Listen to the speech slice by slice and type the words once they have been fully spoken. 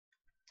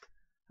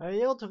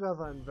Heyo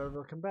together and very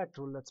welcome back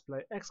to Let's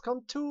Play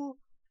XCOM 2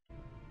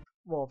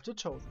 War of the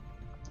Chosen.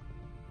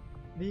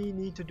 We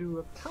need to do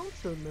a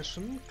council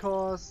mission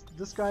cause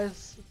this guy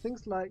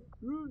thinks like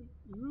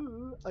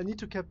I need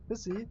to keep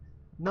busy.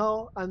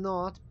 No, I'm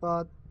not,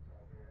 but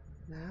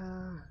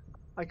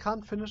I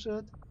can't finish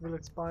it, will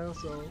expire,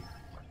 so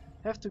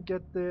have to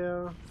get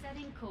there.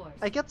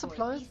 I get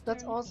supplies,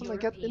 that's awesome. I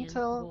get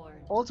intel.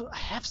 Also, I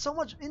have so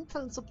much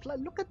intel and supply.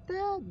 Look at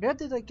that! Where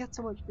did I get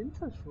so much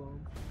intel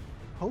from?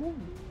 Holy.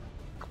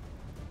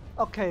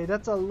 Okay,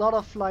 that's a lot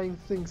of flying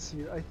things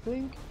here. I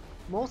think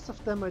most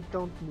of them I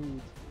don't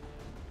need.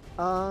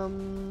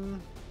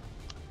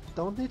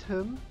 Don't need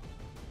him.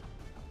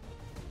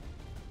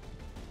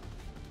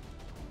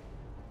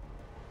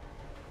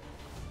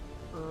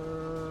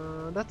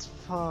 That's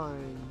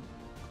fine.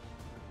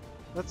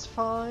 That's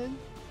fine.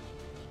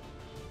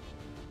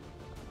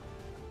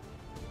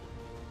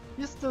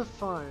 He's still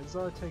fine,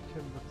 so I'll take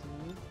him with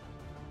me.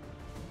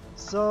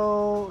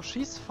 So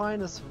she's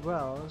fine as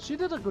well. She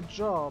did a good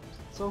job.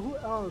 So who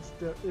else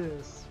there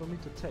is for me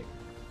to take?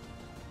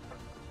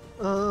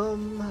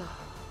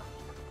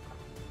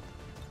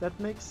 That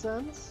makes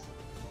sense.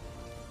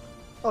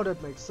 Oh,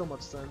 that makes so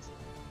much sense.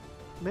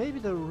 Maybe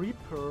the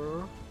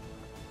Reaper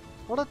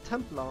or the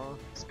Templar.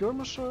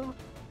 Skirmisher.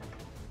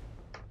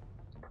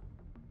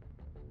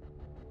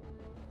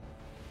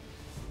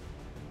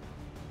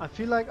 I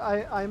feel like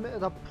I'm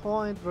at a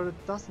point where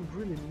it doesn't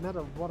really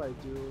matter what I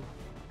do.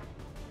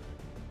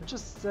 I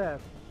just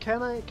said,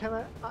 can I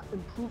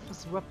improve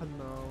his weapon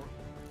now?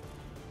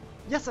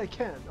 Yes, I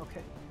can.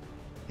 Okay.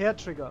 Hair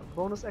trigger,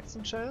 bonus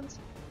action chance.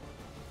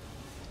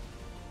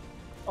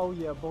 Oh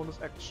yeah, bonus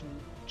action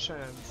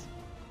chance.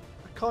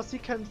 Because he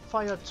can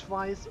fire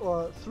twice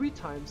or 3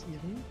 times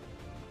even.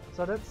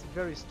 So that's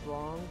very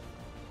strong.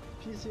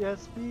 PC has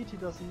speed, he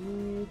doesn't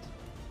need.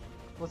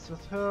 What's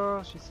with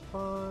her? She's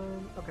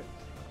fine. Okay.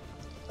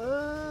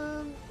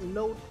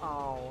 Load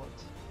out.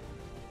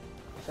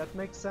 That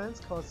makes sense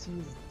because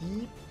he's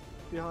deep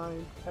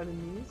behind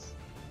enemies.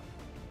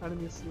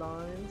 Enemies'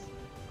 lines.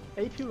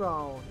 AP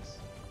rounds.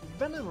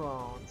 Venom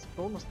rounds.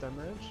 Bonus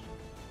damage.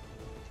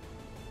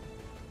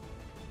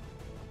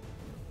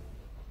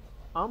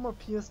 Armor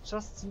pierce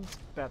just seems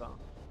better.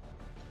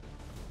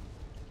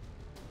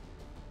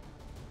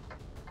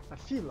 I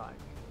feel like.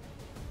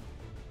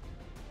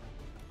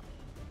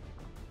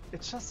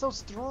 It's just so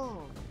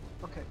strong.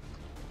 Okay.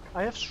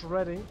 I have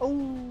shredding.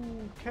 Oh,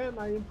 can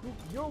I improve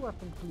your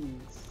weapon,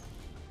 please?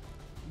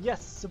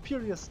 Yes,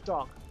 superior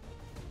stock.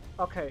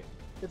 Okay,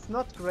 it's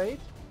not great,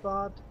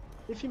 but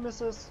if he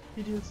misses,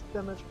 he deals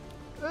damage.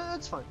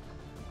 It's fine.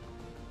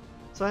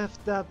 So I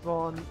have that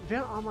one.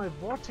 Where are my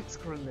vortex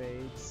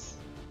grenades?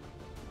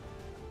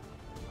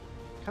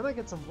 Can I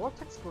get some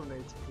vortex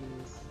grenades,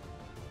 please?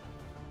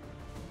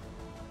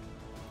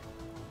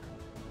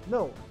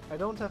 No, I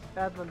don't have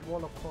Advent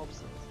Wall of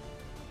Corpses.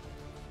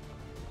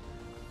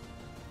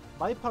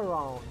 Viper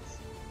rounds.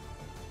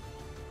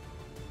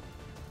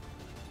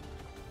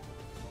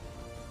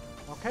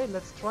 Okay,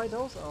 let's try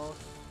those out.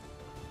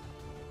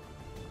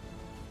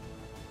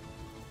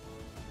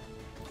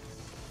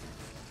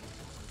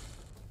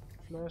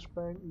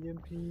 Flashbang,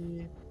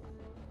 EMP.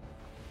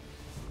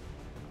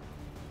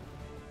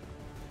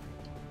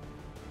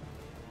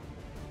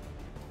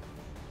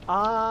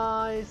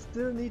 I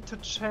still need to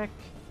check.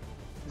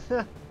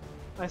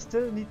 I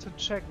still need to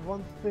check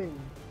one thing,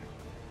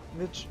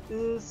 which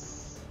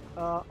is.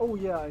 Oh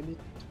yeah, I need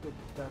to get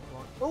that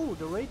one. Oh,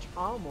 the rage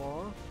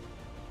armor.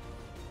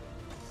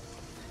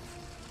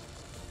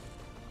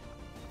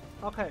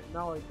 Okay,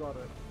 now I got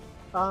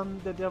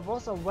it. There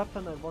was a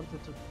weapon I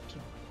wanted to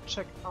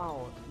check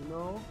out, you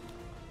know?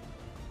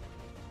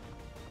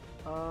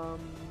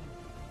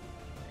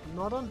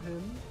 Not on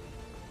him.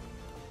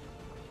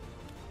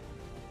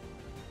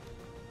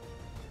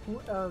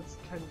 Who else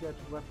can get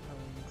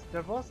weapons?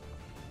 There was...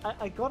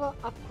 I got an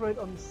upgrade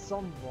on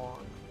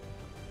someone.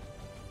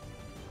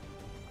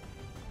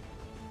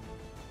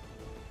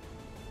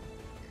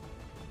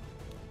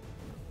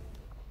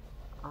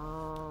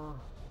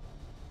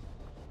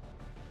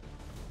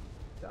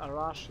 The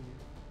Arashi.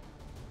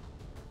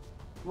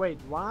 Wait,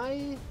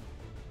 why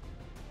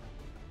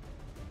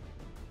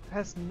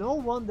has no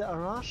one the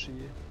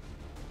Arashi?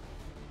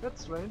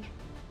 That's strange.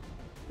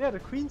 Yeah, the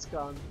Queen's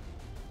gun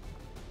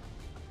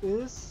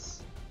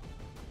is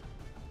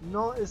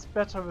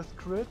better with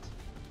crit.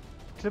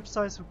 Clip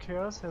size, who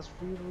cares? Has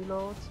 3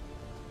 reloads.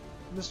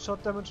 Missed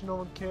shot damage, no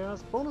one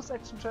cares. Bonus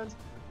action chance,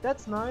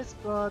 that's nice,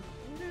 but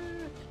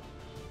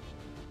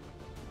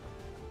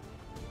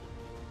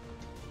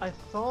I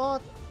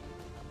thought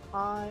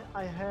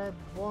I had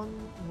one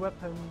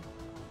weapon,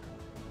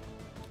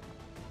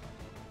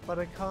 but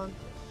I can't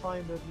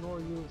find it nor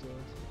use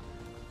it.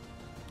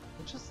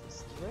 Which is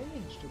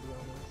strange, to be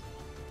honest.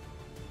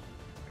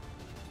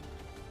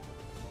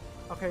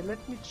 Okay, let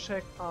me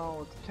check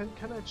out.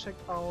 Can I check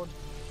out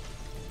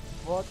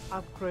what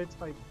upgrades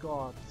I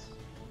got?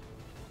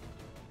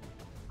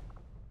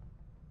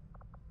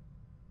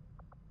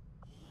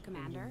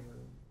 Commander?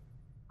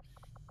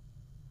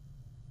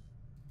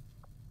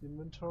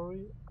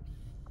 Inventory.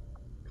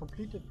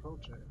 Completed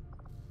project.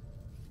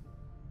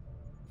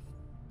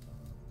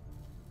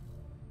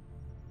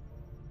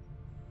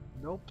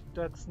 Nope,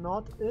 that's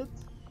not it.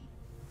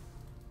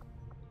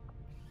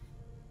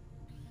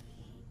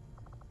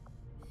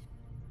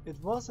 It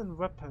was in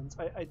weapons.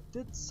 I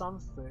did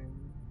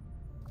something.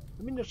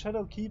 I mean the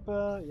Shadow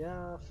Keeper,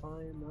 yeah,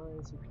 fine,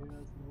 nice, who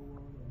cares, no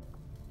one.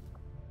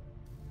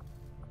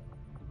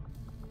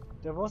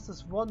 There was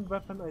this one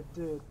weapon I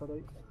did, but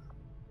I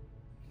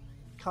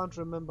can't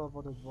remember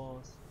what it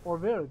was. Or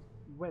where it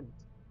went.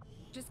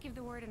 Just give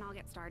the word and I'll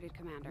get started,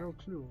 Commander. No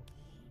clue.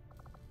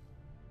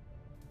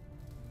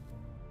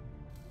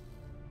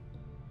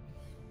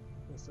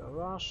 There's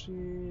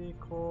Arashi,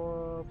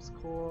 corpse,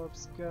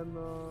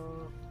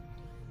 scanner.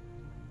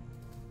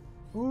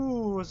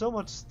 Ooh, so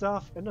much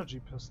stuff.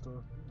 Energy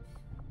pistol.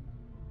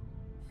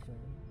 Okay.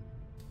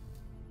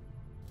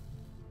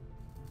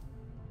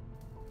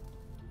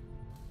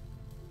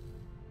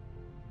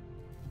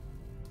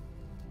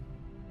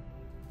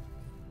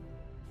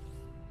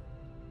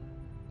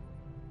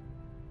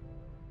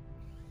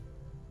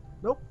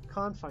 Nope,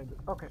 can't find it.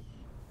 Okay.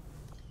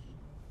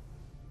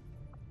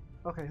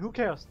 Okay, who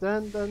cares?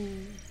 Then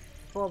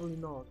probably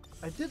not.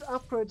 I did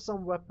upgrade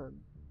some weapon,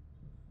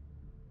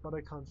 but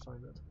I can't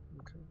find it.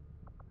 Okay.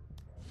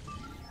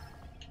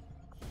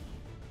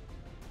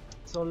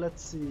 So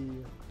let's see.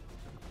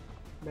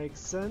 Makes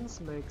sense,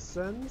 makes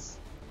sense,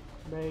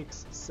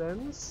 makes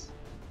sense.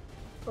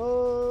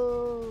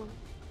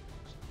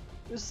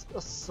 Is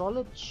a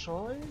solid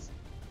choice.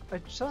 I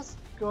just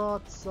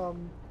got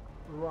some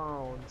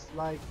rounds,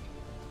 like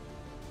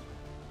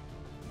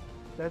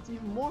that's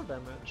even more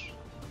damage.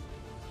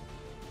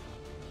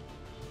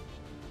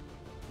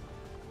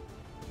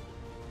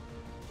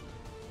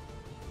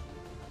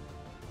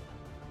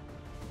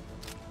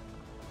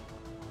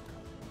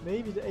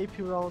 Maybe the AP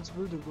rounds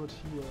will do good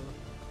here.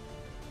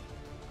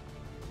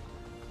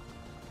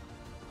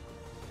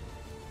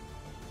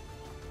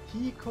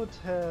 He could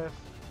have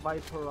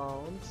Viper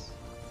rounds,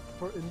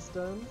 for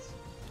instance.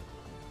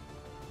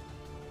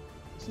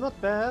 It's not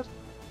bad.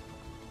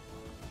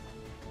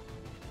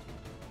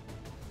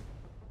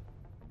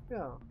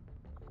 Yeah.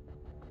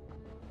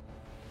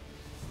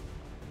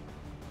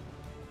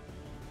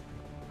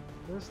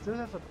 Do I still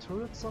have a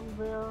turret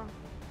somewhere?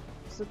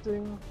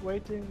 Sitting,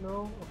 waiting?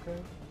 No?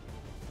 Okay.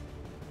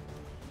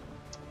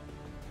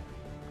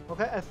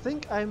 Okay, I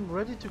think I'm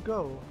ready to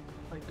go.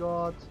 I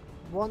got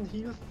one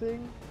heal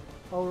thing.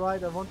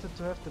 Alright, I wanted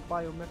to have the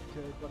bio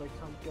medkit, but I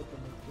can't get the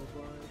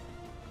medkit, right?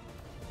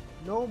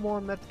 No more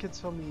medkits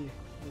for me.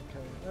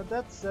 Okay,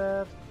 that's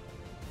sad.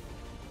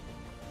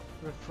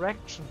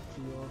 Refraction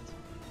field.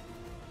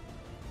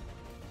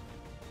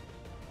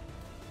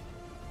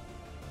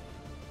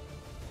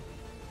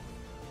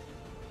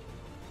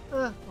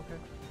 Okay.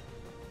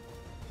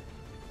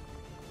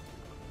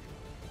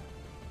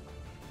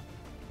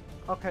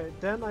 Okay,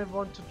 then I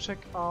want to check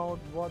out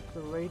what the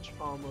rage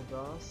armor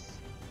does.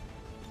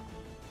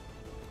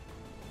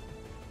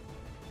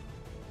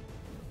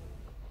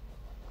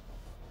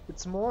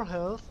 It's more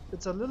health,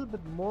 it's a little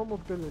bit more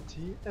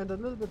mobility, and a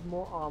little bit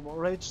more armor.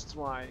 Rage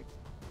strike.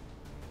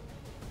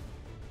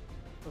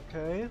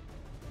 Okay.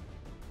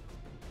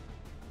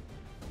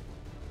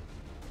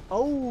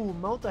 Oh,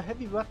 mount a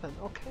heavy weapon.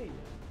 Okay.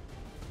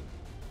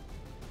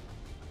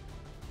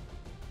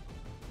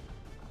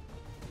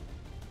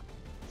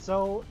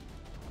 So,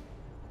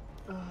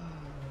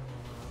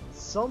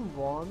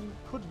 someone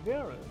could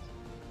wear it.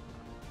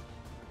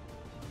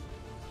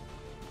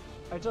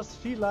 I just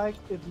feel like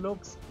it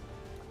looks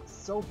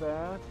so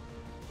bad.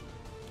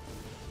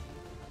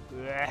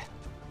 Blech.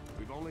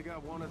 We've only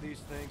got one of these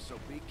things, so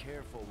be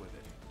careful with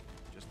it.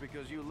 Just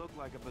because you look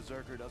like a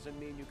berserker doesn't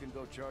mean you can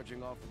go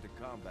charging off into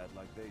combat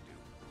like they do.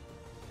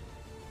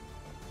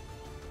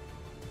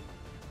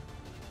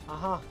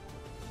 Aha.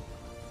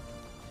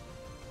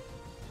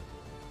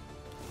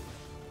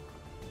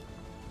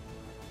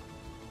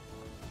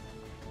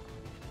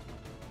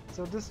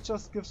 So this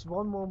just gives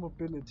one more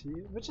mobility,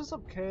 which is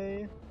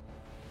okay.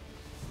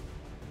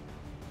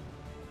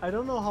 I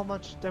don't know how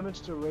much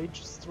damage the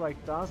Rage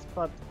Strike does,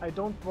 but I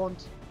don't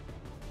want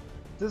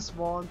this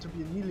one to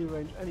be in melee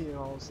range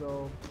anyhow,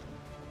 so...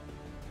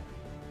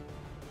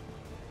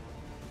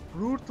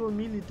 Brutal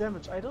melee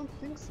damage? I don't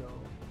think so.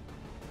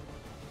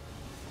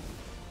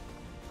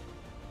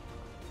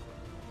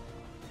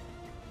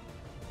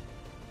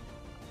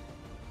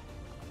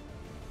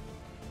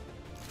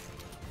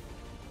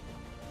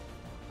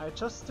 I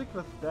just stick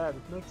with that,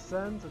 it makes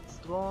sense, it's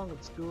strong,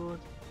 it's good.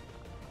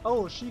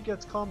 Oh, she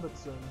gets combat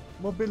sim.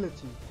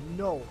 Mobility.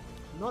 No,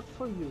 not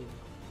for you.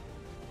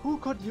 Who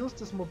could use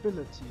this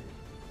mobility?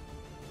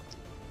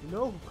 You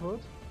know who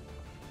could?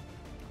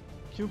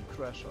 Cube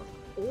Crasher.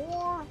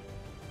 Or...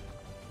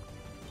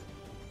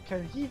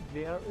 can he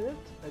wear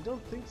it? I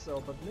don't think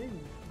so, but maybe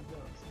he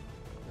does.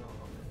 No,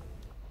 okay.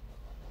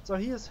 So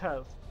he has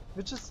health,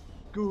 which is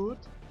good,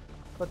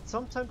 but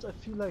sometimes I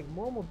feel like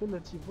more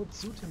mobility would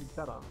suit him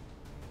better.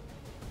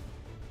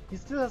 He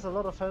still has a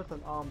lot of health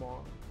and armor.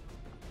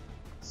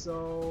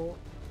 So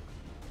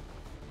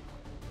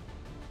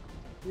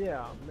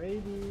Yeah,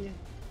 maybe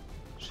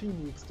she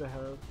needs the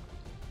help.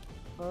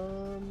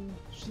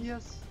 She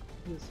has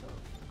his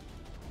help.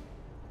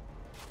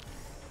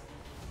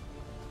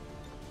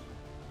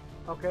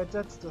 Okay,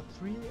 that's the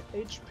 3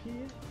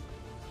 HP.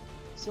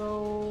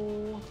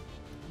 So,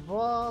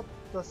 what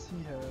does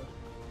he have?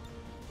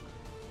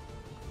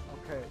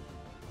 Okay.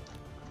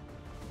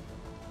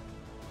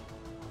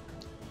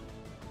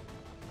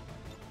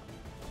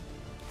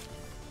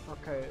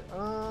 Okay,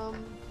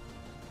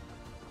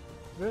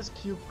 where's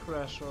Cube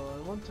Crasher?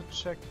 I want to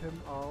check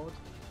him out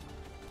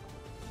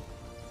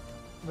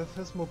with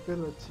his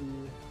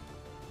mobility.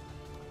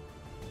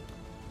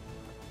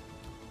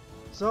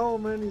 So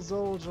many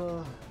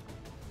soldiers.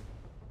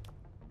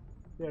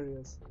 There he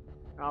is.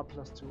 Ah,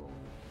 +2 only.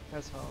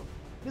 Has health.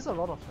 He has a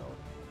lot of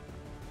health.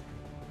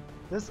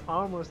 This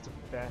armor is the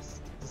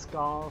best. The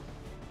scarf.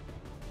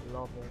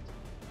 Love it.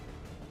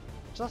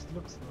 Just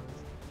looks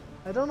nice.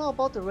 I don't know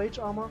about the rage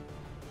armor.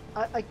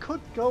 I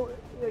could go.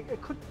 I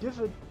could give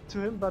it to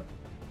him, but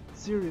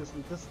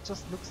seriously, this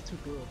just looks too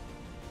good.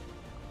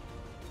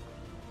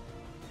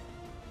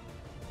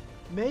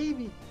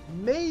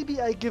 Maybe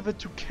I give it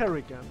to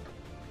Kerrigan.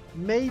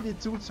 Maybe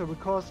it suits her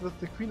because with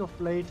the Queen of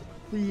Blade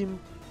theme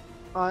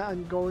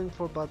I'm going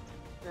for, but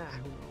who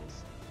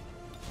knows.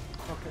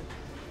 Okay.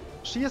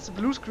 She has a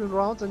blue screen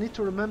round. I need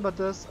to remember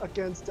this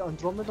against the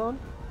Andromedon.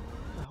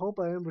 I hope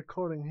I am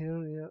recording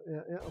here.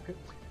 Yeah, okay.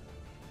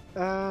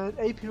 And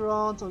AP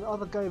rounds on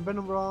other guy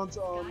Venom rounds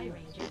on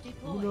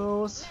who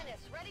knows.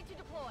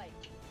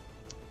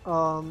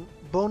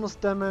 Bonus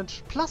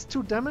damage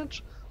 +2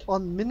 damage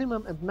on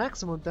minimum and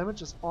maximum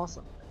damage is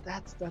awesome.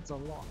 That's a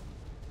lot.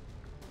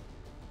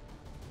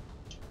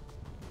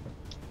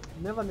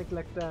 Never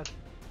neglect that.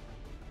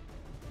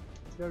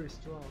 It's very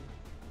strong.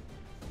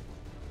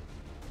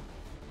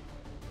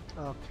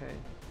 Okay.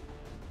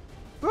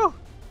 Woo!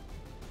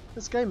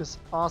 This game is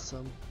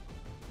awesome.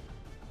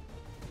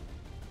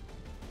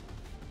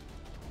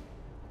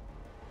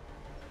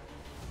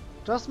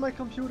 Just my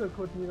computer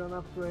could need an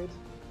upgrade.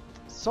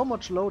 So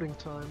much loading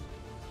time.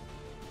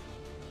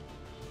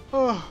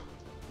 Oh.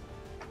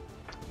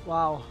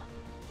 Wow.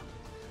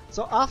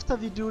 So after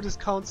we do this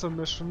council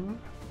mission,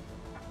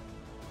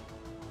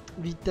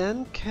 we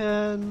then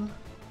can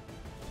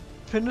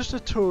finish the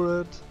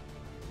turret,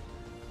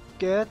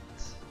 get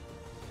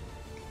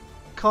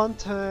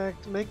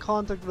contact, make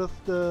contact with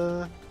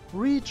the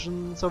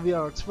region, so we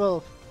are at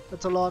 12,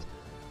 that's a lot,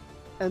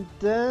 and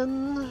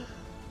then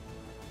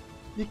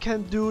we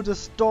can do the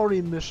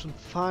story mission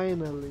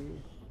finally.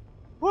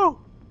 Woo!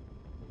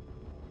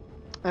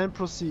 And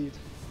proceed.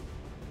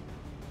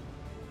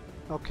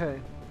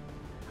 Okay.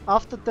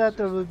 After that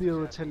there will be a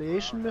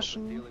retaliation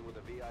mission,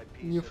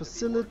 new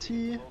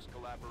facility,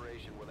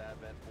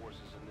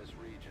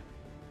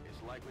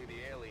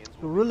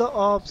 guerrilla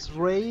ops,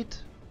 raid.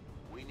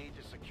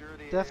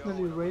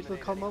 Definitely raid will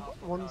come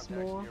up once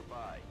more,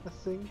 I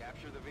think.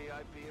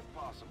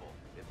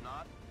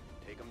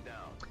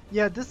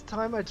 Yeah, this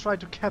time I try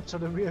to capture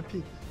the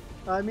VIP.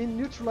 I mean,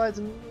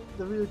 neutralizing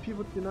the VIP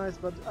would be nice,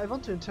 but I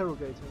want to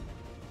interrogate him.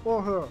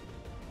 Or her.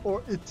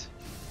 Or it,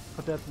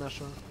 for that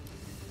measure.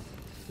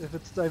 If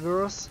it's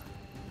diverse.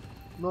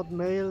 Not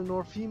male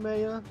nor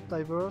female,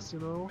 diverse, you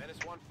know.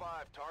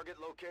 Target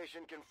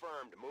location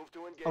confirmed. Move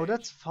to engage. Oh,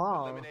 that's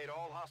far. Eliminate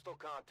all hostile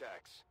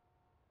contacts.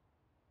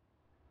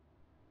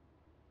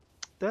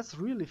 That's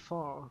really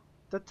far.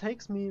 That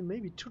takes me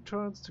maybe 2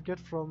 turns to get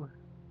from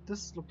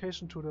this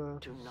location to the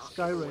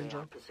Sky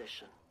Ranger.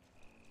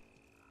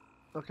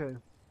 Okay.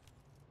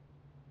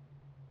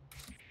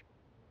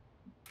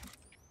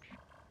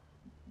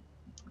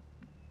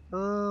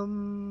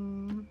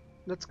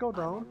 Let's go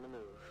down.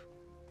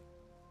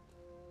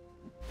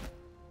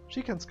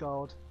 She can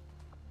scout.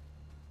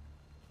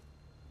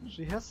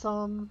 She has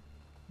some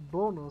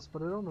bonus,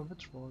 but I don't know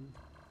which one.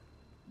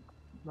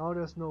 Now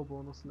there's no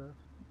bonus left.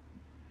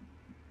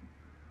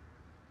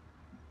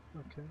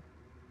 Okay.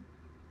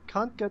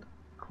 Can't get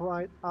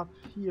quite up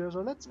here,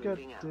 so let's get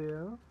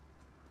there.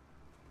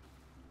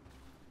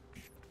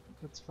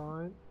 That's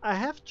fine. I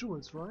have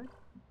jewels, right?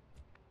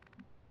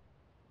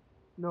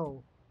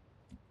 No.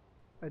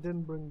 I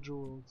didn't bring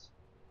jewels.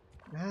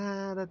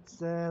 Ah, that's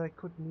sad. I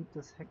could need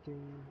this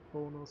hacking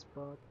bonus,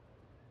 but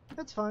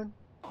that's fine.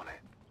 On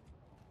it.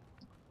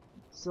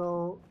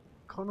 So,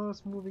 Connor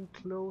is moving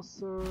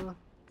closer.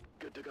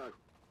 Good to go.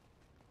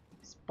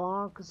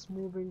 Spark is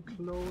moving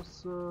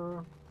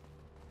closer.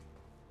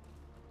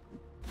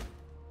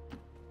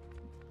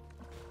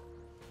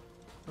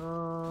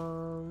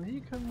 He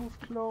can move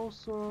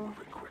closer.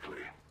 Moving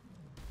quickly.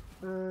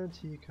 And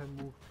he can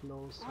move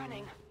closer.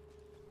 Running.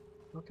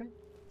 Okay.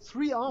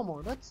 3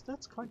 armor,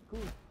 that's quite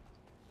good.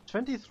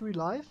 23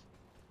 life.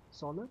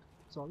 Solid,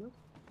 solid.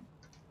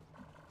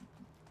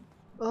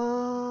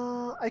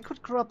 I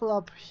could grapple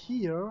up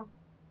here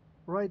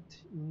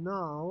right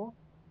now.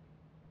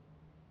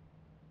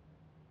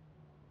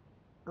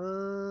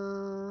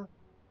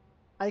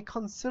 I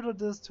consider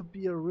this to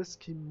be a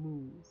risky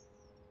move.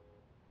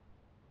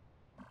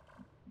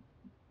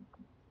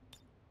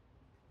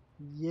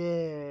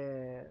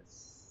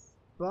 Yes.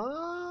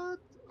 but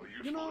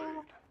you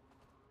know,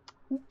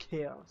 who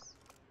cares?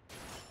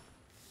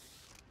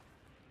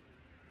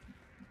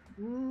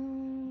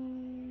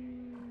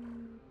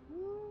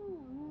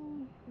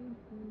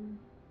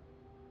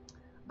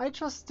 I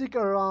just stick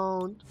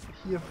around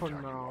here for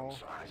now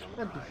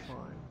and be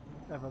fine.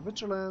 Ever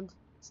vigilant,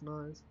 it's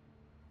nice.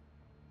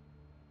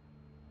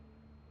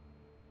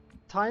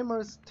 Timer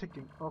is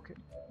ticking, okay.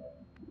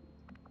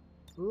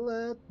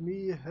 Let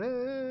me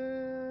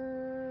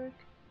hack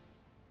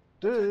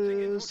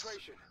this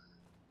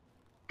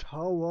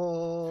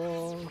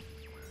tower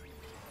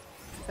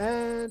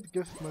and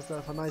give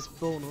myself a nice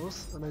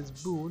bonus, a nice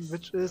boon,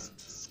 which is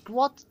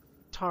squad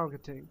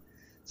targeting.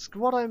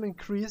 Squad aim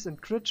increase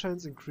and crit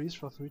chance increase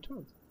for 3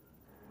 turns.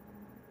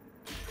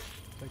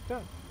 Like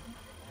that.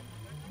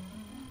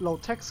 Low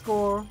tech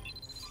score,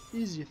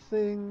 easy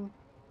thing.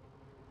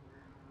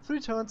 3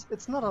 turns,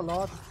 it's not a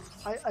lot.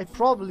 I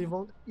probably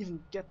won't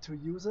even get to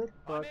use it,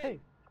 but hey,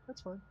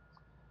 that's fine.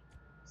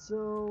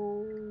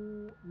 So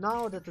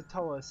now that the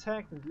tower is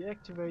hacked and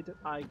deactivated,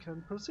 I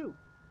can pursue.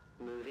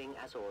 Moving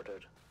as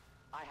ordered.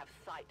 I have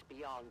sight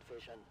beyond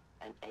vision.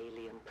 An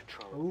alien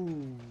patrol.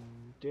 Ooh,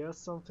 there's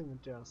something and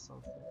there's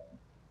something.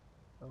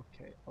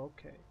 Okay,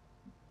 okay.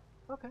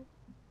 Okay.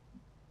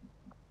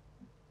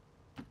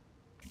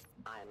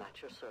 I am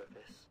at your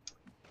service.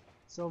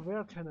 So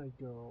where can I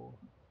go?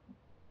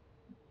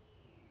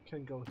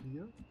 Can go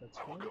here, that's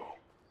fine.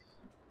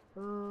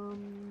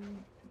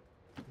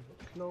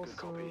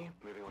 Closer.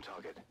 Moving on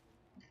target.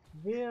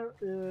 Where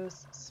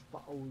is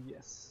Spark? Oh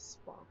yes,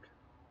 Spark.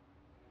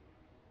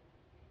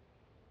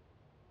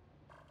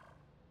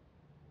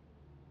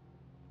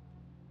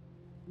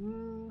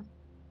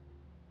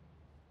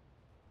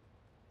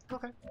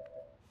 Okay,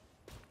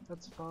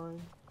 that's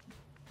fine.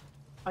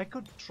 I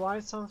could try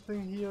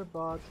something here,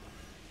 but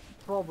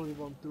probably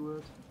won't do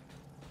it.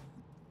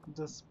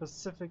 The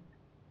specific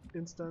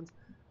instance.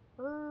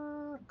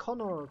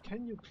 Connor,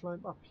 can you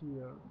climb up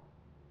here?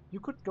 You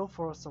could go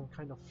for some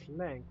kind of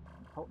flank.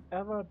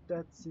 However,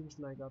 that seems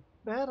like a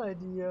bad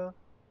idea.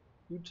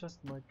 You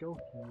just might go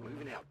here.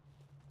 Moving out.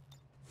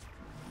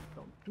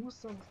 Don't do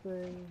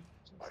something.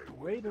 Just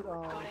wait it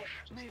out.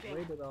 Just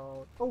wait it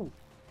out. Oh,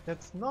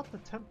 that's not the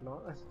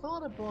Templar. I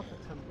thought I bought the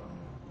Templar.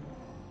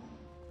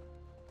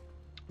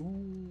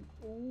 Ooh,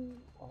 ooh,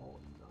 oh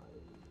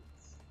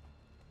nice.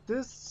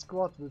 This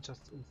squad will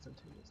just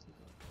instantaneously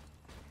die.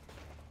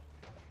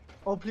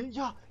 Oh please,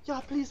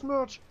 yeah, please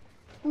merge.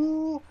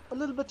 Ooh, a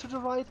little bit to the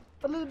right,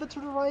 a little bit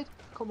to the right.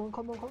 Come on,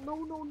 come on, come on. No,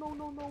 no, no,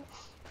 no, no.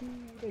 Ooh,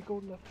 they go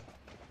left.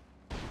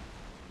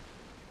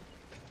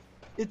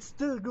 It's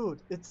still good.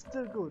 It's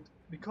still good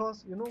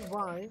because you know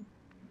why?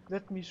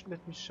 Let me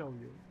show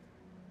you.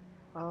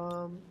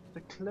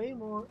 The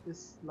claymore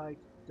is like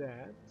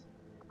that.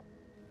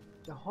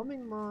 The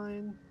homing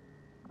mine.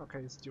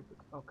 Okay, stupid.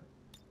 Okay,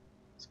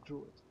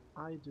 screw it.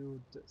 I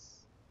do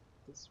this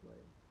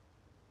way.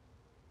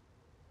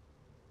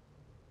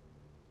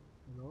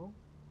 No.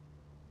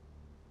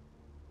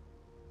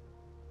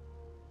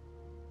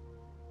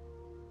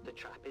 The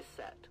trap is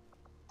set.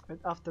 And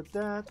after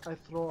that, I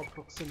throw a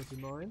proximity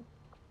mine.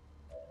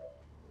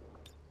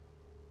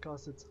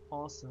 Because it's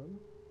awesome.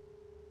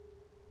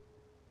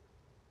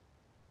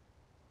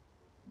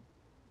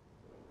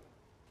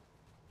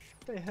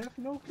 They have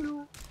no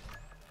clue.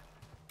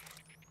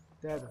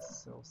 That is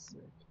so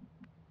sick.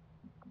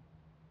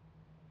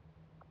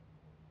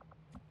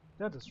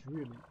 That is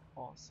really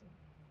awesome.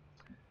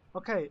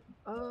 Okay,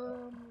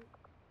 I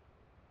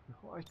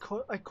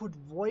could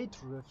void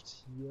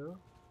rift here.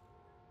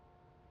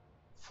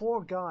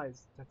 4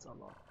 guys, that's a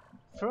lot.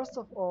 First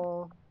of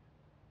all,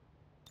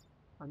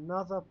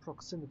 another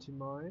proximity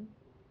mine,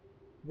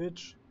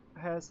 which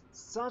has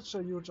such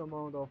a huge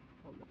amount of.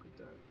 Oh, look at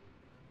that!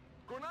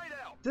 Grenade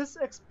out. This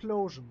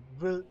explosion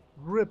will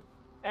rip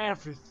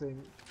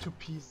everything to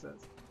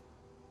pieces.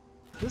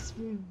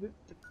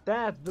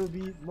 That will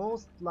be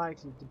most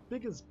likely the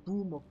biggest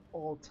boom of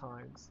all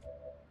times.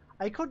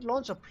 I could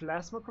launch a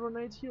plasma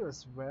grenade here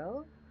as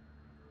well,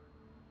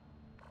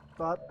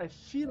 but I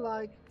feel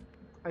like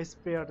I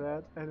spare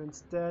that and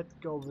instead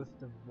go with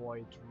the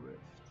void rift.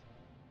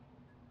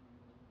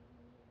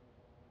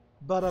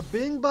 Bada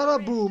bing,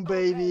 bada boom,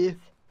 baby!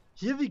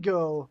 Here we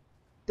go!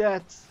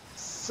 That's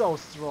so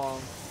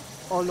strong!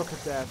 Oh, look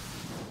at that!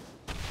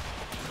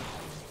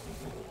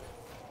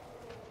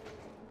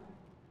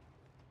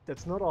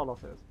 That's not all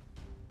of it.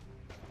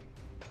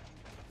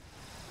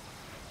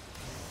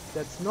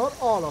 That's not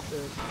all of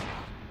it.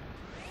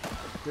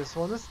 This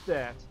one is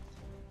dead.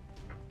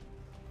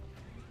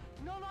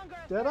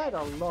 There are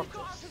a lot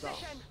of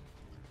stuff.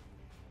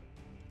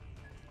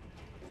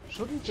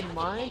 Shouldn't the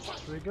mines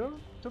trigger,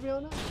 to be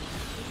honest?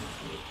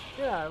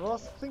 Yeah, I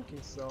was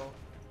thinking so.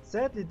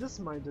 Sadly, this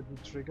mine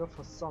didn't trigger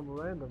for some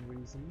random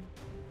reason.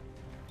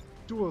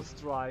 Dual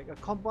strike, a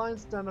combined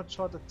standard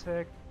shot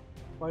attack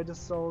by the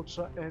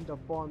soldier and a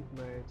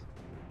bondmate.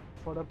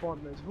 For the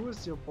bondmate, who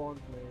is your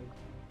bondmate?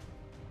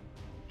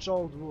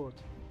 Jolt Wood.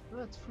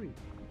 That's free.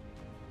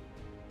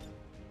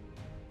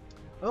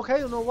 Okay,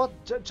 you know what?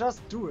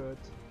 Just do it.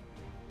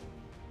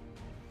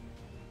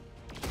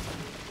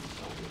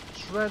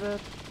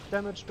 shredded,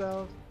 damage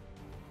dealt,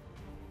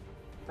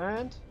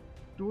 and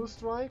dual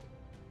strike.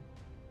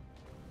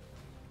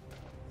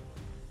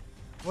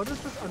 What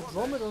is this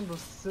Andromedan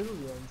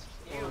Resilience?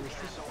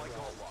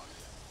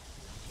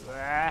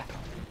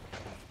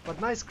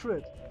 But nice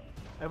crit.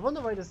 I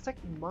wonder why the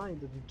second mine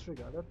didn't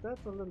trigger.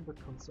 That's a little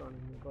bit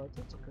concerning me, but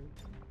it's okay.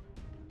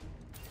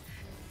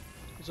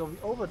 So we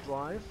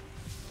overdrive.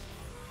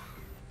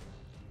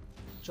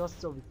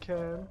 Just so we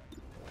can.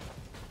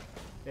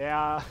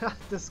 Yeah,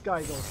 this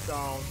guy goes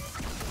down.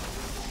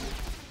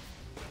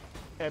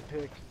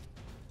 Epic.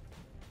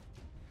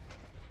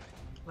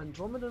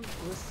 Andromedan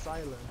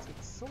Resilience.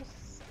 It's so...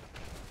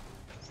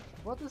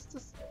 What is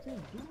this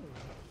thing doing?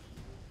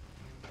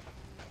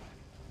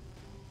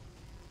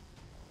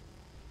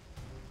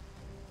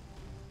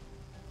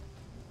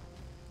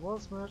 Wall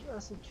smash,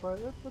 acid try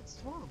it, but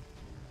strong.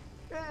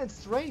 Yeah, it's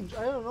strange.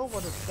 I don't know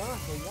what it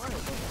does or why,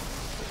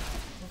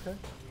 but... Okay.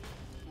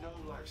 No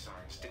life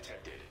signs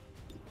detected.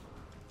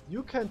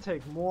 You can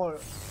take more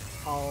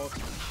out.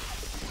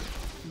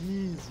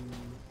 Easy.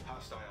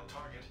 Hostile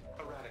target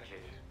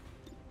eradicated.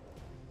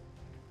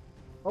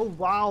 Oh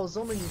wow,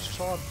 so many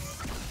shots.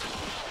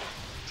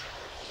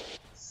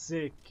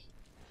 Sick.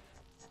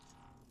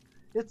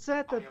 It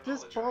said that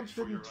this bomb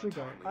didn't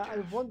trigger. I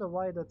wonder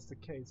why that's the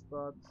case,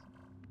 but...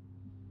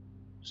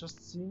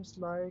 just seems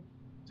like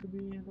to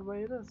be the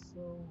way it is,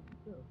 so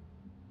yeah.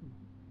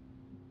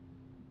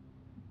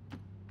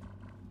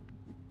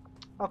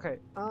 Okay,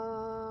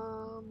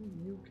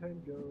 you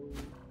can go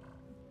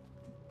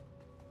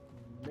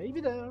maybe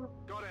there.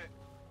 Got it.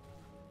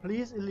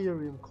 Please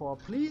Illyrium Core,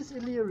 please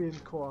Illyrium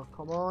Core.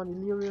 Come on,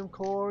 Illyrium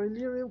Core,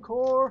 Illyrium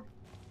Core.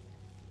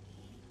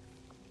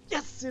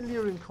 Yes,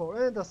 Illyrium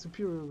Core and a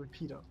superior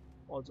repeater.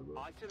 Also good.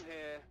 Item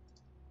here.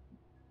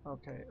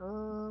 Okay,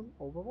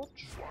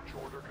 Overwatch. Launch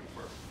order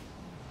confirmed.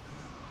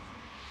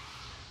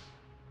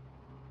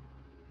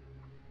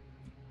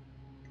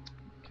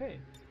 Okay,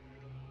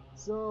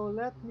 so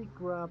let me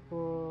grab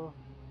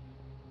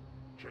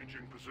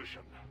Changing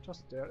position.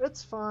 just there.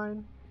 It's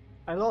fine.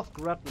 I love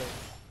grappling.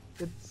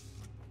 It's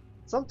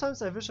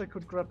sometimes I wish I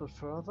could grapple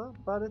further,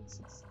 but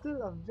it's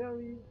still a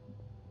very,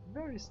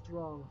 very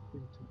strong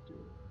thing to do.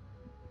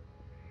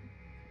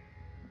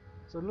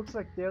 So it looks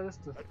like there is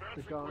the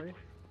guy.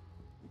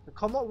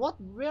 Come on, what?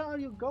 Where are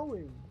you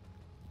going?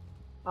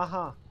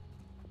 Aha.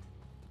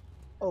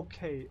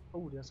 Okay.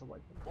 Oh, there's a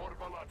white one.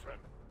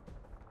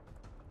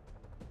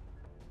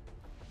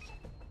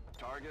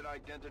 Target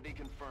identity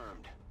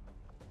confirmed.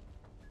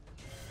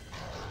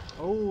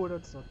 Oh,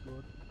 that's not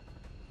good.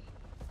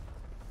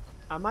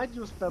 I might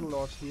use Battle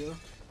Lord here.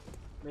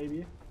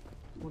 Maybe.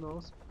 Who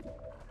knows?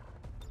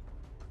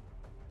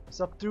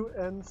 Subdue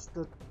ends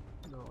the...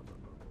 No.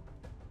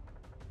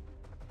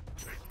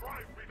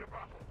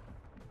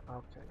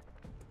 Okay.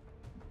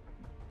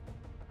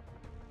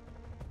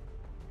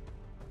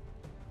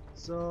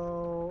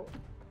 So...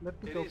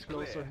 let me go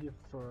closer here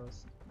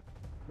first.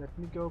 Let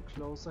me go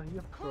closer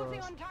here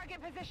first. On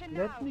target position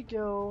Let me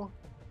go...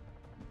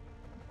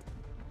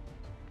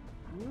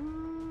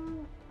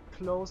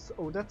 close...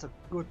 Oh, that's a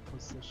good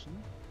position.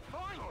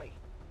 Finally!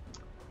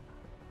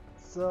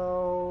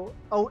 So...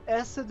 Oh,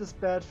 acid is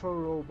bad for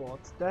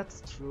robots.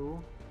 That's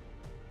true.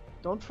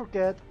 Don't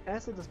forget,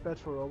 acid is bad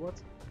for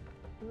robots.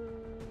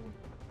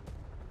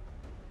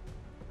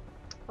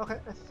 Okay,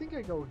 I think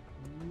I go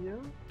here.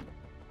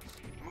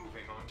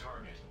 Moving on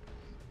target.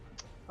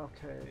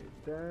 Okay,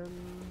 then...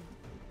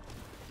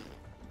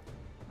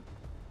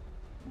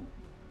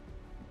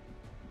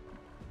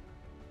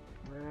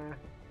 Nah.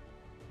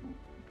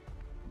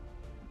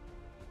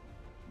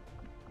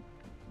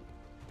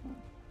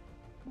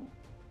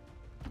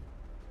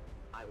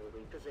 I will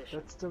reposition.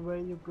 That's the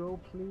way you go,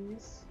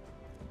 please.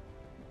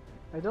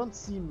 I don't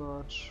see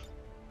much.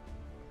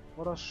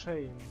 What a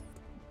shame.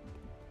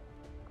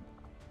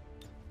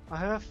 I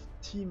have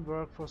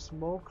teamwork for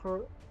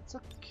Smoker. It's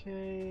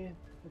okay,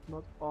 but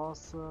not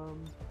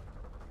awesome.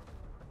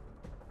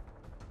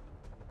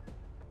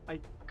 I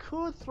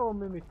could throw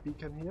Mimic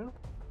Beacon here.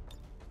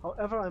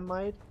 However, I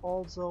might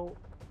also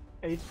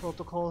 8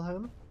 protocol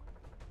him.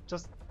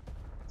 Just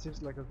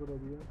seems like a good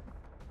idea.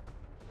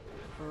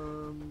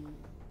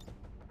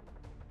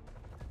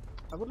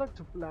 I would like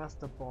to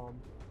blast a bomb.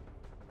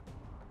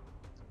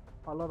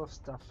 A lot of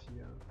stuff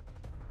here.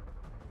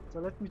 So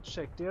let me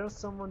check. There's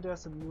someone,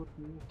 there's a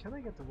mutant. Can I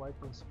get the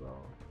Viper as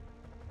well?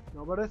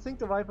 No, but I think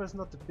the Viper is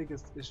not the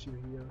biggest issue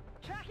here.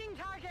 Tracking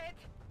target.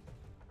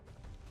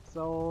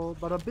 So,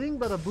 bada bing,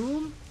 bada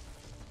boom.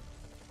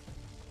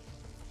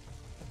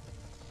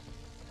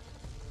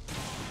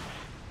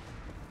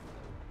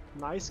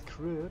 Nice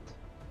crit.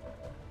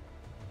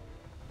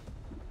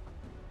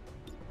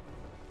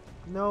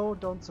 No,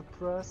 don't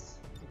suppress.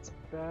 It's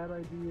a bad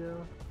idea.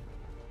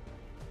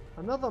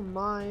 Another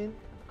mine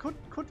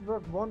could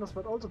work wonders,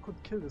 but also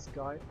could kill this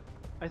guy.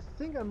 I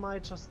think I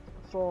might just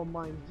throw a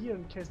mine here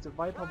in case the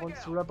Viper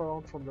wants to wrap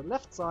around from the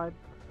left side.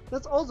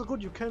 That's also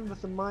good. You can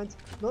with the mines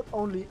not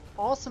only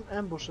awesome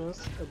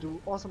ambushes, do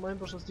awesome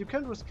ambushes. You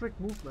can restrict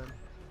movement.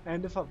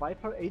 And if a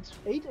Viper 8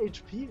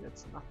 HP,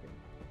 that's nothing.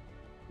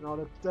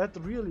 No, that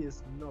really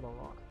is not a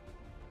lot.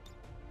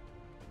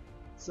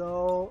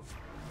 So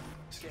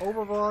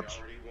Overwatch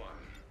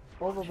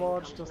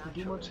doesn't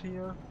do much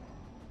here.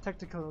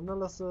 Tactical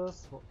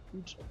analysis for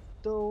each of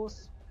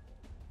those.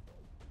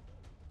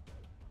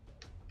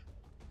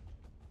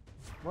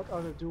 What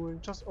are they doing?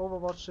 Just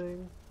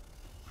overwatching.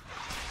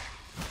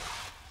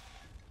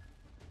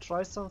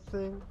 Try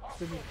something,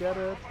 didn't get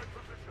it.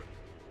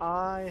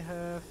 I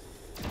have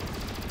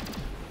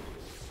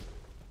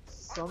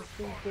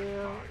something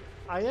there.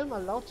 I am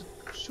allowed to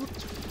shoot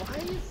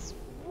twice?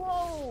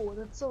 Whoa,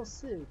 that's so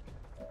sick.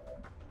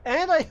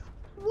 And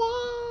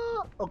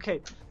what?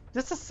 Okay,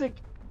 this is sick.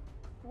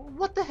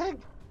 What the heck?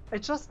 I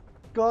just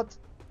got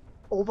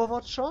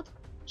Overwatch shot?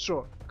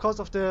 Sure, because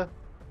of the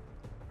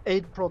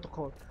 8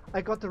 protocol.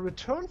 I got the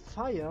return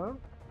fire.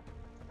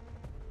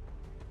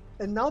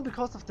 And now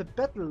because of the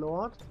Battle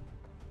Lord,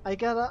 I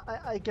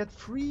get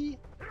free.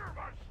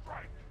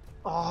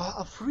 Oh,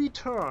 a free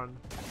turn.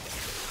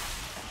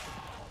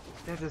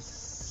 That is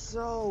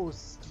so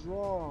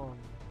strong.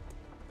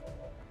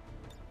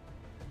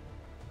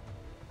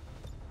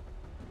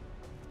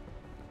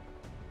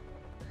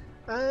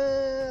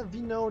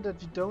 We know that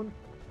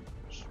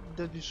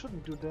we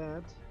shouldn't do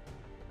that.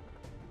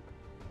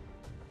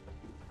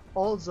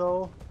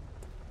 Also,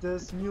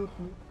 this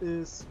mutant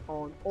is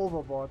on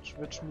Overwatch,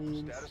 which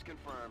means Status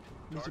confirmed.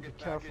 we need to be Target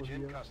careful package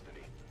in here.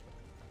 custody.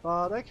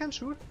 But I can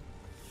shoot.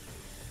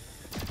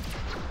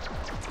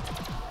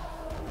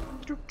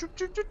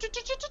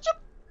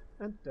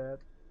 And dead.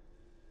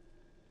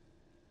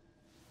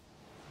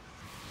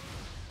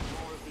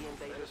 More of the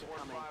invaders This are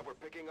coming. 1-5, we're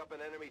picking up an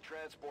enemy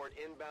transport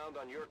inbound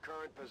on your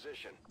current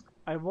position.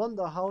 I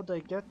wonder how they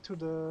get to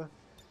the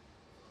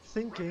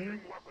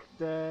thinking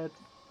that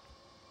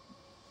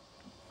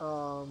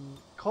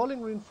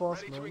calling Ready to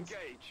reinforcements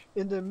engage.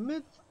 in the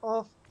midst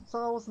of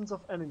thousands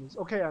of enemies.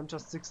 Okay, I'm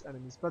just 6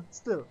 enemies, but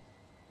still,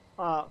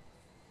 a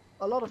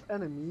lot of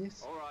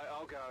enemies All right,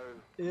 I'll go.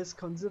 is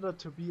considered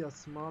to be a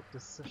smart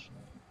decision.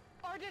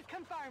 Orders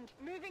confirmed.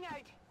 Moving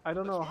out. I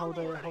don't know how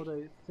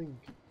they think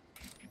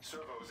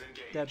Servos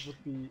engaged. that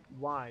would be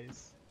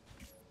wise.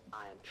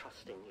 I am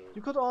trusting you.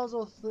 You could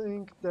also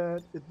think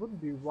that it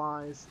wouldn't be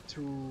wise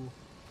to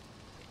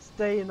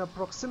stay in a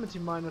proximity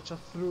miner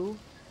just through,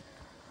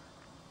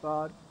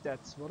 but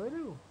that's what I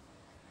do.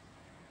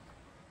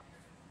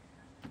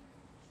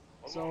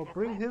 So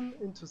bring him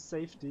into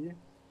safety,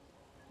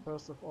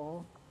 first of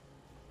all.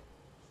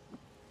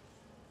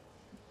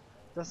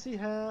 Does he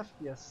have?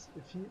 Yes,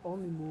 if he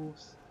only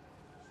moves,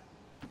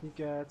 he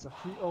gets a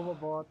free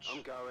Overwatch.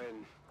 I'm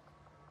going.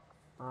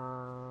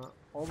 Overwatch.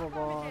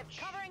 Affirmative.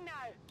 Covering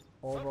now.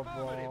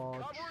 Overwatch.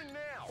 Covering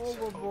now.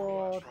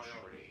 Overwatch.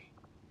 Priority.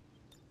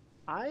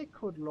 I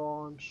could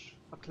launch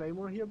a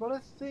Claymore here, but I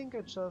think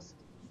I just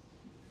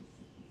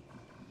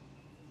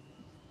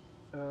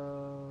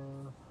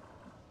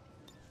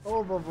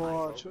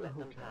Overwatch. Let Who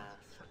them cares? pass.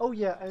 Oh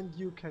yeah, and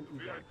you can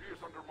evac.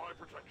 is under my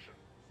protection.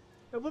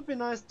 It would be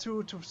nice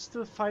to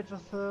still fight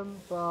with him,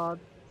 but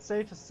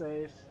safe is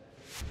safe.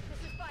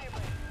 This is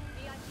Firebird.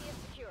 VIP is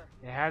secure.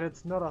 Yeah,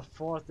 that's not a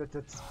force.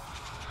 That's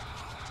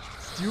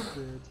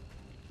stupid.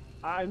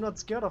 I'm not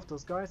scared of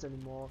those guys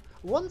anymore.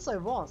 Once I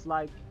was,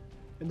 like,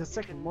 in the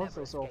second can month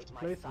never or so of the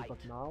escape my playthrough, but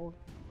sight. now,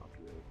 not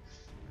really.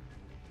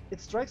 It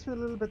strikes me a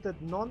little bit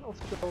that none of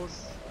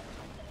those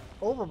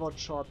Overwatch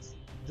shots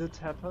did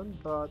happen,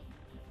 but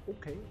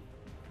okay.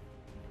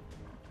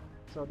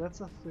 So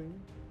that's a thing.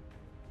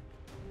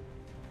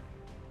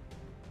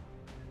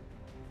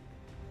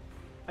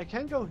 I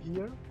can go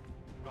here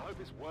I hope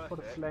it's worth for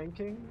the it.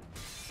 flanking.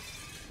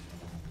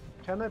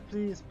 Can I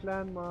please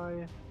plan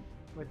my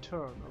turn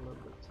a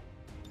little bit?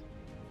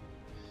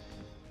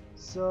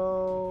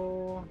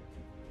 So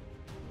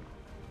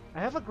I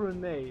have a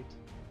grenade.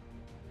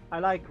 I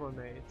like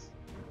grenades.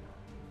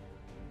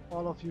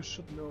 All of you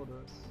should know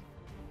this.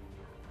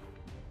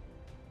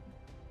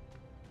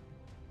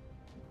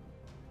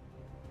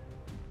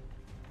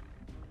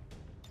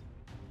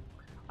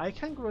 I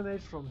can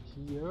grenade from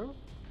here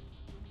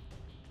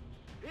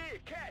Here,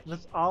 catch.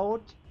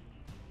 without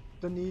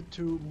the need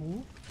to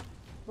move.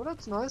 Well,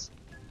 that's nice.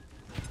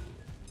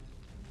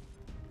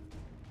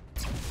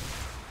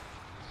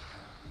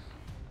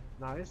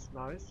 Nice,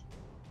 nice.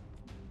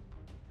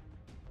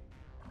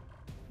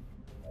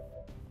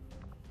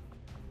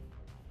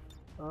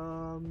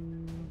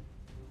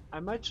 I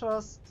might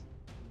just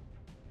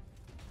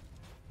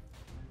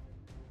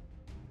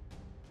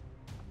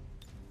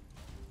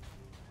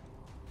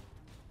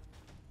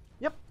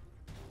Yep.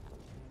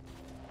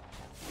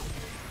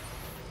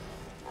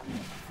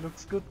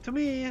 Looks good to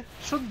me.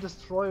 Shouldn't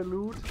destroy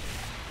loot.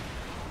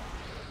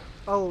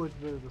 Oh, it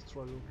will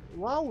destroy loot.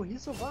 Wow, he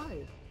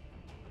survived.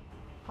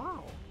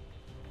 How?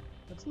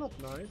 That's not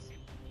nice.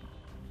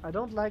 I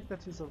don't like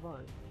that he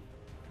survived.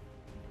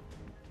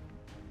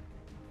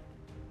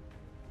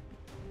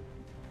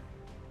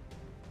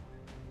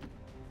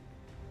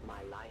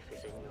 My life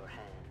is in your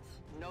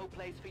hands. No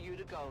place for you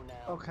to go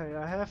now. Okay,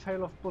 I have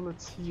hail of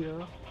bullets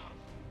here.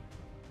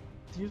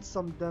 deal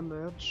some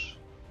damage.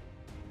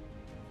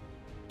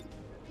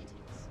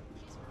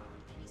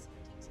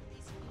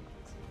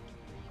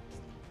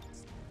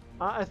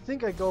 I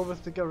think I go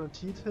with the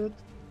guaranteed hit.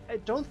 I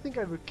don't think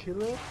I will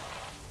kill it.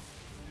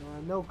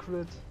 No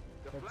crit.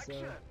 That's,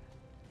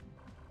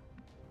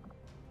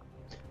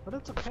 but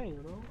it's okay,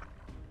 you know?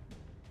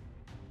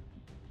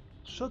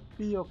 Should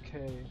be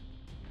okay.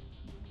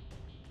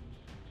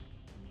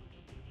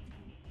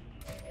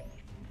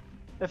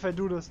 If I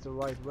do this the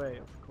right way,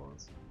 of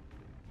course.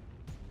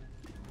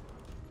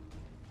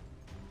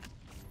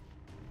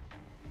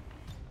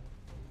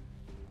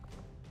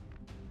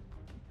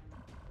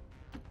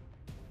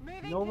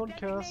 Moving No to one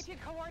cares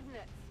designated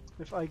coordinates.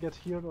 if I get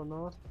healed or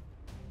not.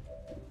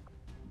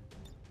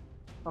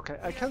 Okay,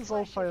 I Your can soul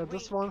flesh is fire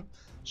this weak. one,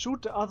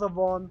 shoot the other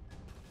one,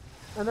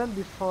 and then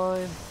be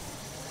fine.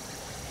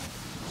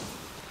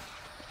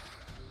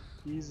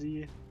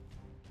 Easy.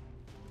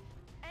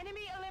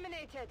 Enemy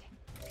eliminated.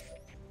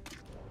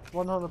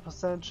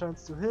 100%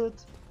 chance to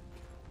hit.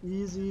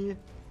 Easy.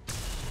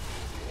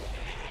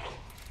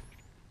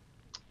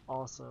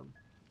 Awesome.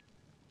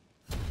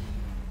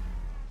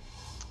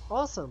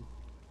 Awesome.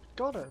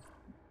 Got it.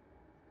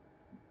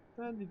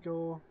 Then we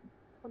go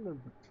a little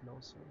bit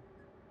closer.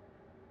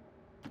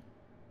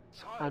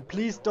 And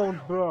please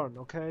don't burn,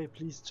 okay?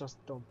 Please just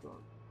don't burn.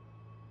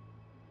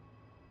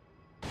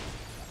 Okay.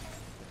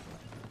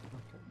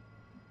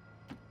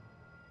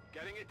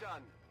 Getting it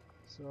done.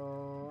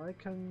 So I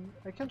can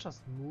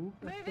just move,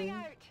 I Moving think.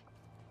 out.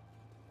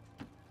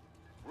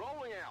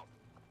 Rolling out.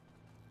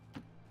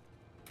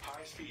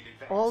 High speed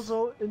advance.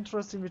 Also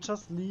interesting, we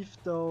just leave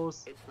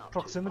those It's not too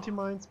proximity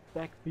far. mines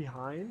back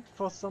behind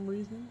for some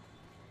reason.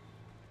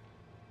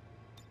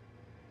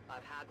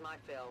 I've had my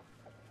fill.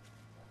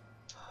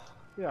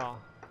 Yeah.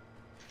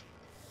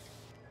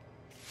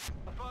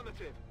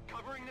 Affirmative.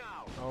 Covering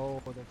now.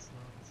 Oh, that's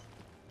nice.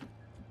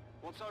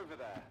 What's over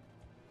there?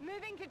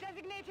 Moving to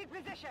designated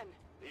position.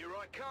 Here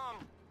I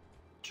come.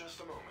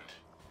 Just a moment.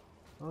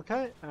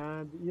 Okay,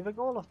 and evac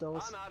all of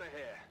those. I'm out of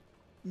here.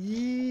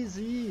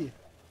 Easy.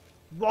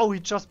 Wow, he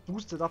just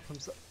boosted up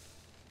himself.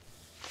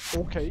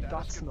 Okay, Status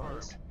that's confirmed.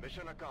 nice.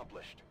 Mission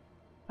accomplished.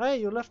 Hey,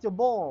 you left your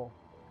ball.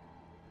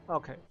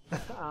 Okay.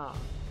 Ah.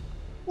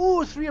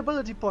 Ooh, 3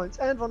 ability points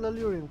and 1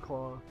 Illyrian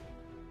core.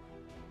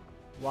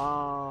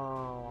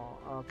 Wow.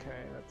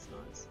 Okay, that's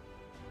nice.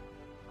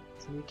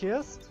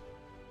 Sneakiest,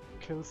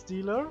 kill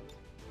stealer,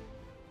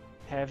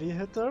 heavy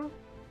hitter,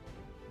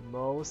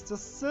 most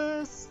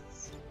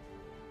assists,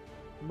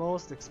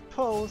 most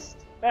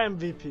exposed,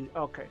 MVP.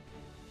 Okay.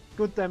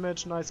 Good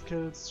damage, nice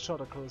kills,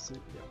 shot accuracy.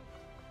 Yeah.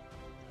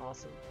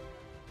 Awesome.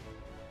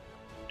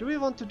 Do we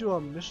want to do a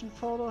mission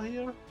photo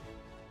here?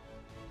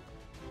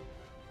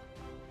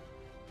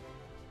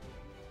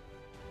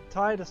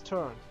 Tide is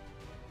turned.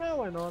 Well,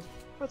 why not?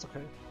 That's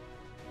okay.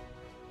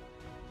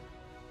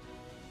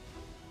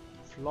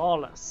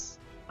 Flawless.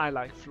 I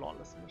like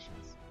flawless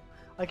missions.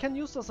 I can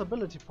use those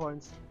ability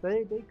points.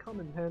 They come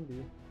in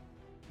handy.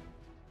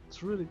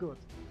 It's really good.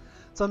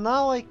 So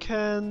now I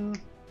can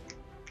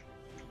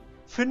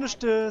finish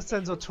the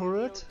sensor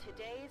turret.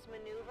 Today's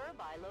maneuver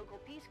by local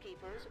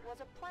peacekeepers was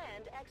a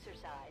planned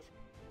exercise.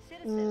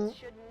 Citizens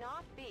should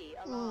not be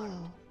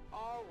alarmed.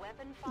 All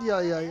weapon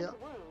fire Yeah. and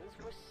wounds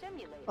were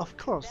simulated. Of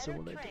course, to better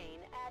simulated. train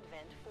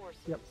Advent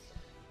forces. Yep.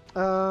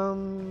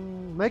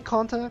 Make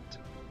contact.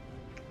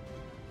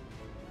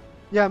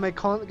 Yeah,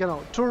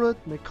 turret,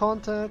 make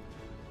contact.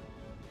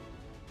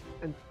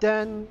 And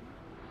then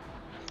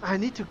I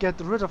need to get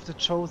rid of the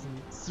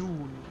Chosen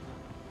soon.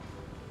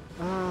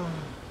 I'm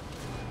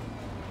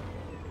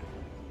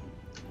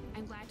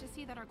glad to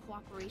see that our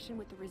cooperation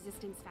with the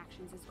Resistance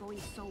factions is going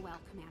so well,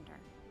 Commander.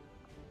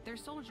 Their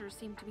soldiers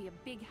seem to be a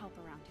big help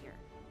around here.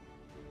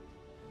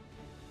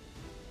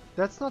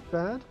 That's not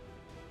bad.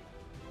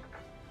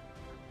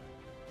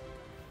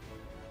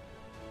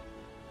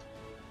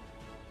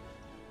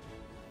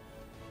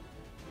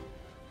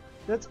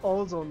 That's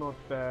also not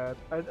bad.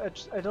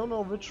 I don't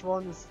know which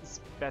one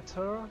is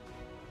better.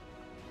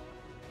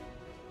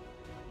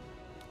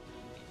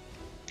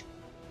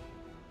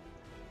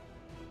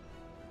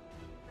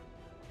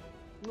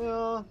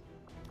 Yeah.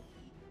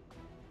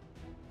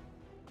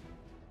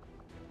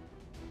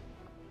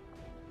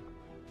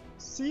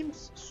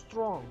 Seems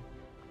strong.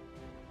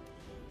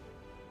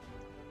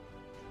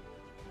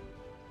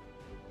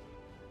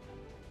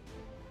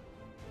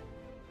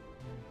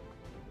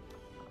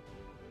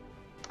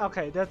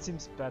 Okay, that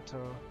seems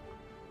better.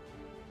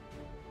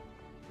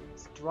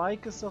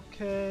 Strike is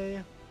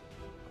okay.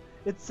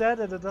 It's sad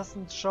that it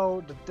doesn't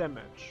show the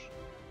damage.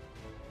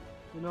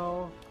 You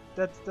know,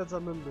 that's a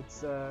little bit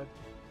sad.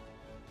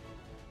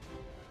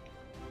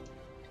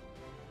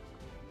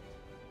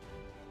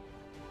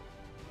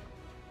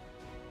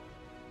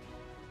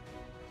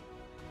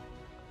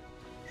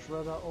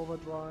 Shredder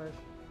overdrive.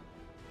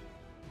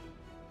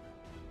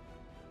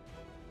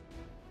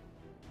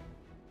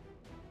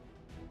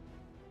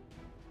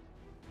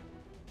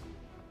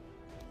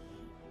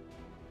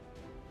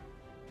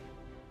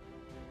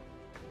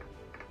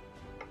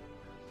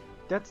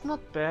 That's not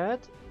bad.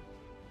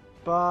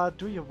 But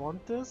do you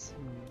want this?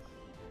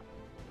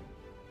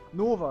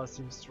 Nova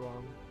seems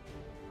strong.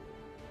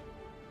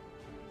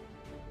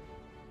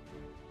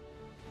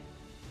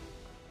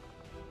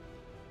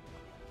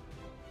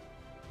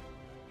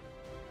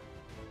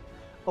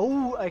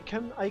 Oh, I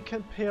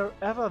can pair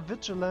Ever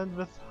Vigilant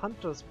with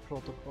Hunter's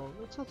Protocol.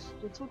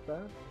 That's not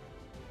bad.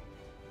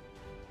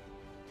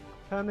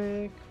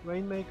 Panic,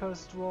 Rainmaker is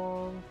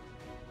strong.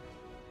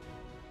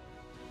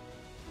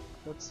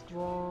 That's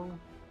strong.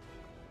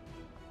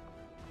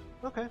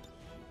 Okay.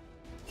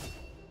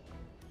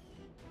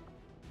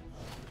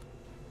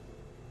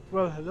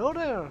 Well, hello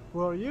there.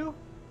 Who are you?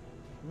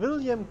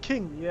 William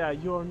King. Yeah,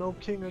 you are no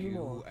king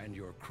anymore. You and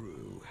your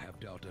crew have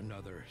dealt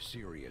another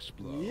serious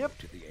blow Yep,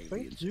 to the thank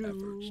aliens'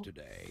 efforts you.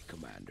 today,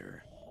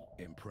 Commander.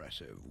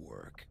 Impressive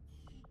work.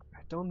 I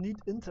don't need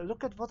intel.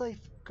 Look at what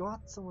I've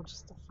got. So much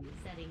stuff here.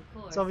 Setting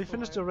course So we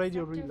finished the for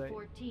radio Sector relay.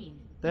 14,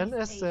 Then East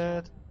as Asia.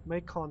 said,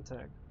 make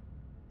contact.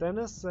 Then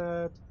as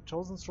said,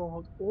 chosen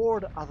stronghold or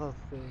the other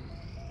thing.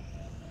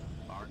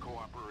 Our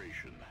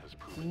cooperation has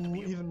proven to Ooh,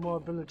 be a even more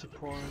boon ability to the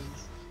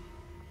points.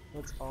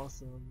 That's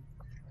awesome.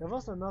 There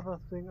was another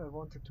thing I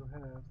wanted to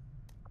have.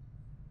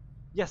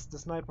 Yes, the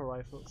sniper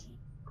rifles.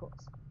 Of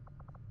course.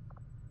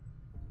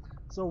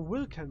 So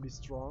Will can be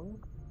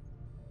strong.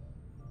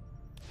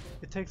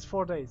 It takes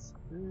 4 days.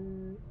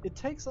 It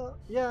takes a...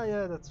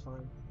 Yeah, that's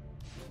fine.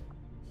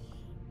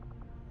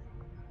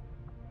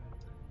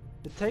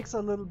 It takes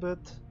a little bit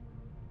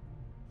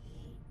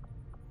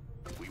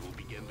We will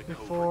begin the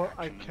before covert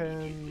I action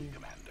can immediately,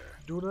 Commander.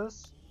 do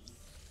this.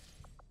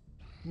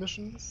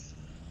 Missions.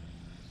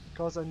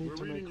 Because I need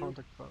to make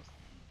contact first.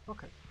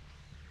 Okay.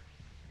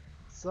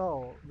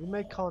 So, we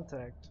make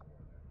contact.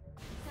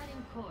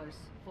 Setting course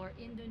for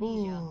Indonesia.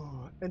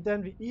 Ooh, and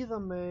then we either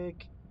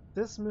make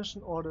this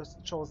mission or this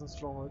chosen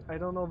stronghold. I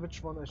don't know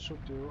which one I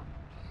should do.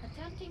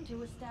 Attempting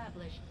to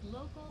establish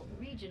local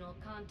regional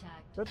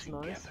contact. That's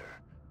nice. Together,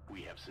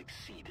 we have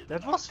succeeded.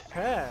 That in was our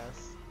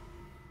fast.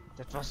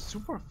 That was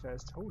super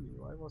fast. Holy,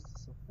 why was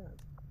this so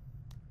fast?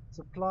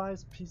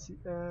 Supplies,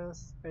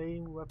 PCS,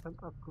 aim, weapon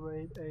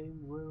upgrade, aim,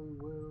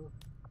 will,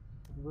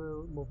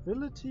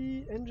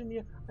 mobility,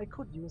 engineer. I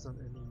could use an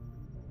engineer.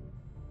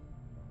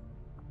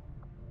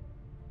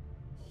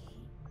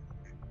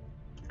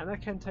 And I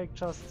can take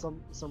just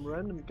some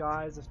random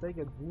guys. If they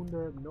get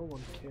wounded, no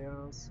one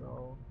cares,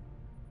 so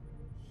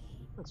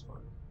that's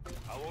fine.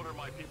 I'll order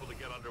my people to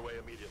get underway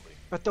immediately.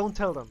 But don't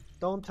tell them.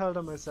 Don't tell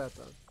them I said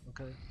that.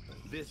 Okay?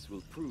 This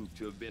will prove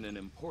to have been an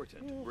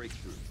important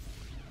breakthrough.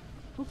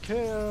 Who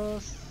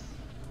cares?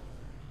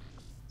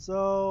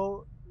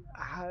 So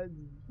I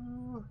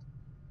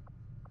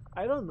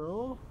don't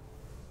know.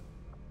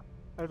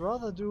 I'd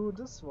rather do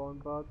this one,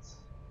 but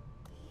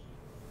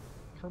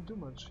can't do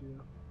much here.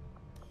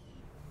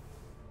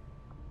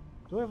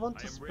 Do I want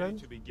I to am ready spend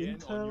to begin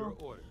intel? on your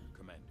order,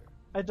 Commander.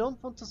 I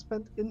don't want to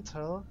spend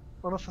intel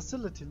on a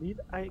facility lead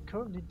I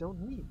currently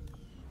don't need.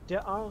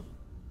 There are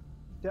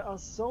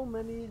so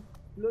many.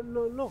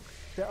 Look,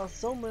 there are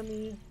so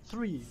many.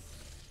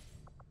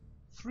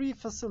 Three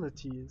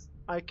facilities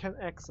I can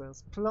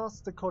access, plus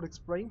the Codex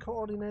Brain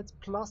coordinates,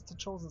 plus the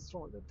chosen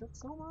stronghold. That's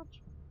so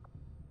much.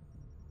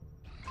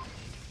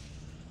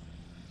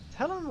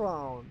 Talon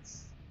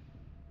rounds.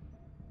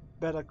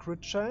 Better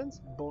crit chance,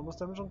 bonus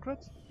damage on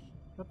crits.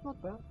 That's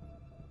not bad.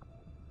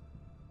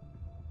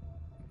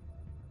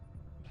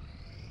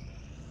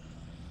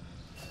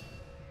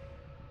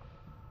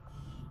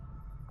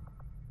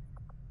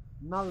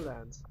 Null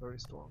Lance, very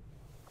strong.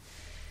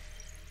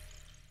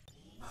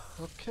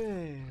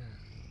 Okay.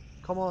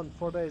 Come on,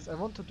 4 days. I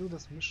want to do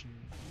this mission.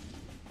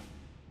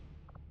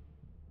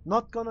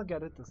 Not gonna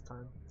get it this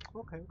time.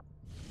 Okay.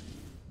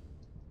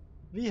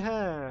 We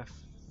have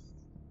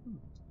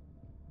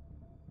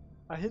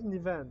a hidden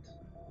event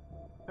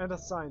and a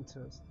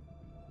scientist.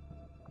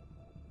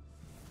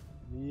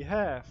 We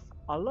have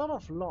a lot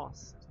of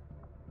lost.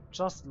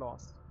 Just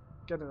lost.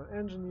 Get an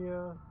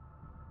engineer.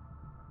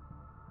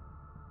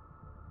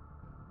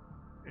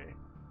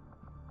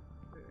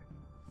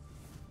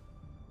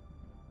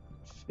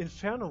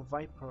 Inferno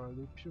Viper,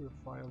 the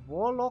Purifier.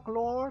 Warlock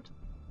Lord.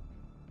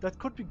 That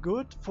could be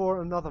good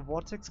for another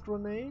Vortex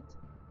Grenade.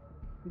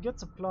 We get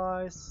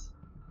supplies.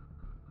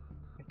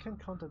 I can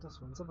counter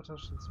this one.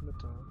 Sabotage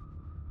Transmitter.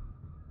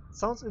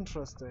 Sounds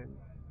interesting.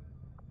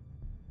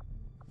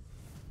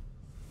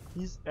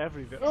 He's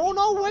everywhere. Oh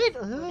no, wait!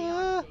 For the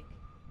Arctic.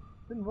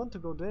 Didn't want to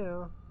go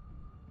there.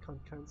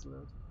 Can't cancel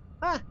it.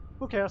 Ah!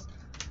 Who cares?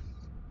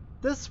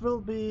 This will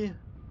be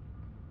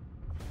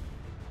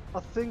a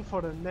thing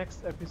for the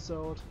next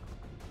episode.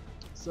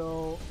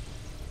 So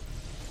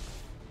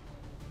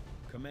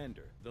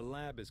Commander, the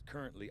lab is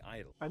currently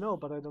idle. I know,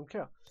 but I don't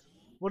care.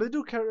 What I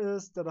do care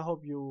is that I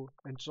hope you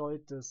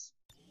enjoyed this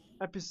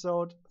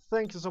episode.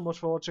 Thank you so much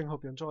for watching.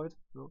 Hope you enjoyed.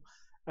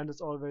 And as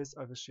always,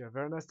 I wish you a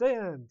very nice day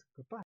and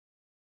goodbye.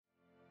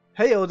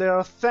 Heyo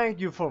there, thank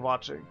you for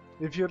watching.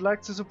 If you'd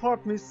like to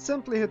support me,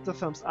 simply hit the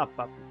thumbs up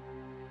button.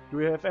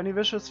 Do you have any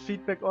wishes,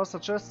 feedback or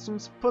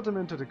suggestions? Put them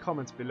into the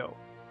comments below.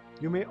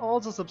 You may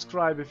also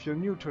subscribe if you're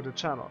new to the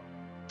channel.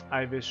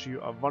 I wish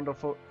you a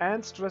wonderful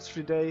and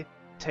stress-free day.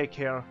 Take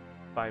care.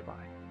 Bye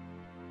bye.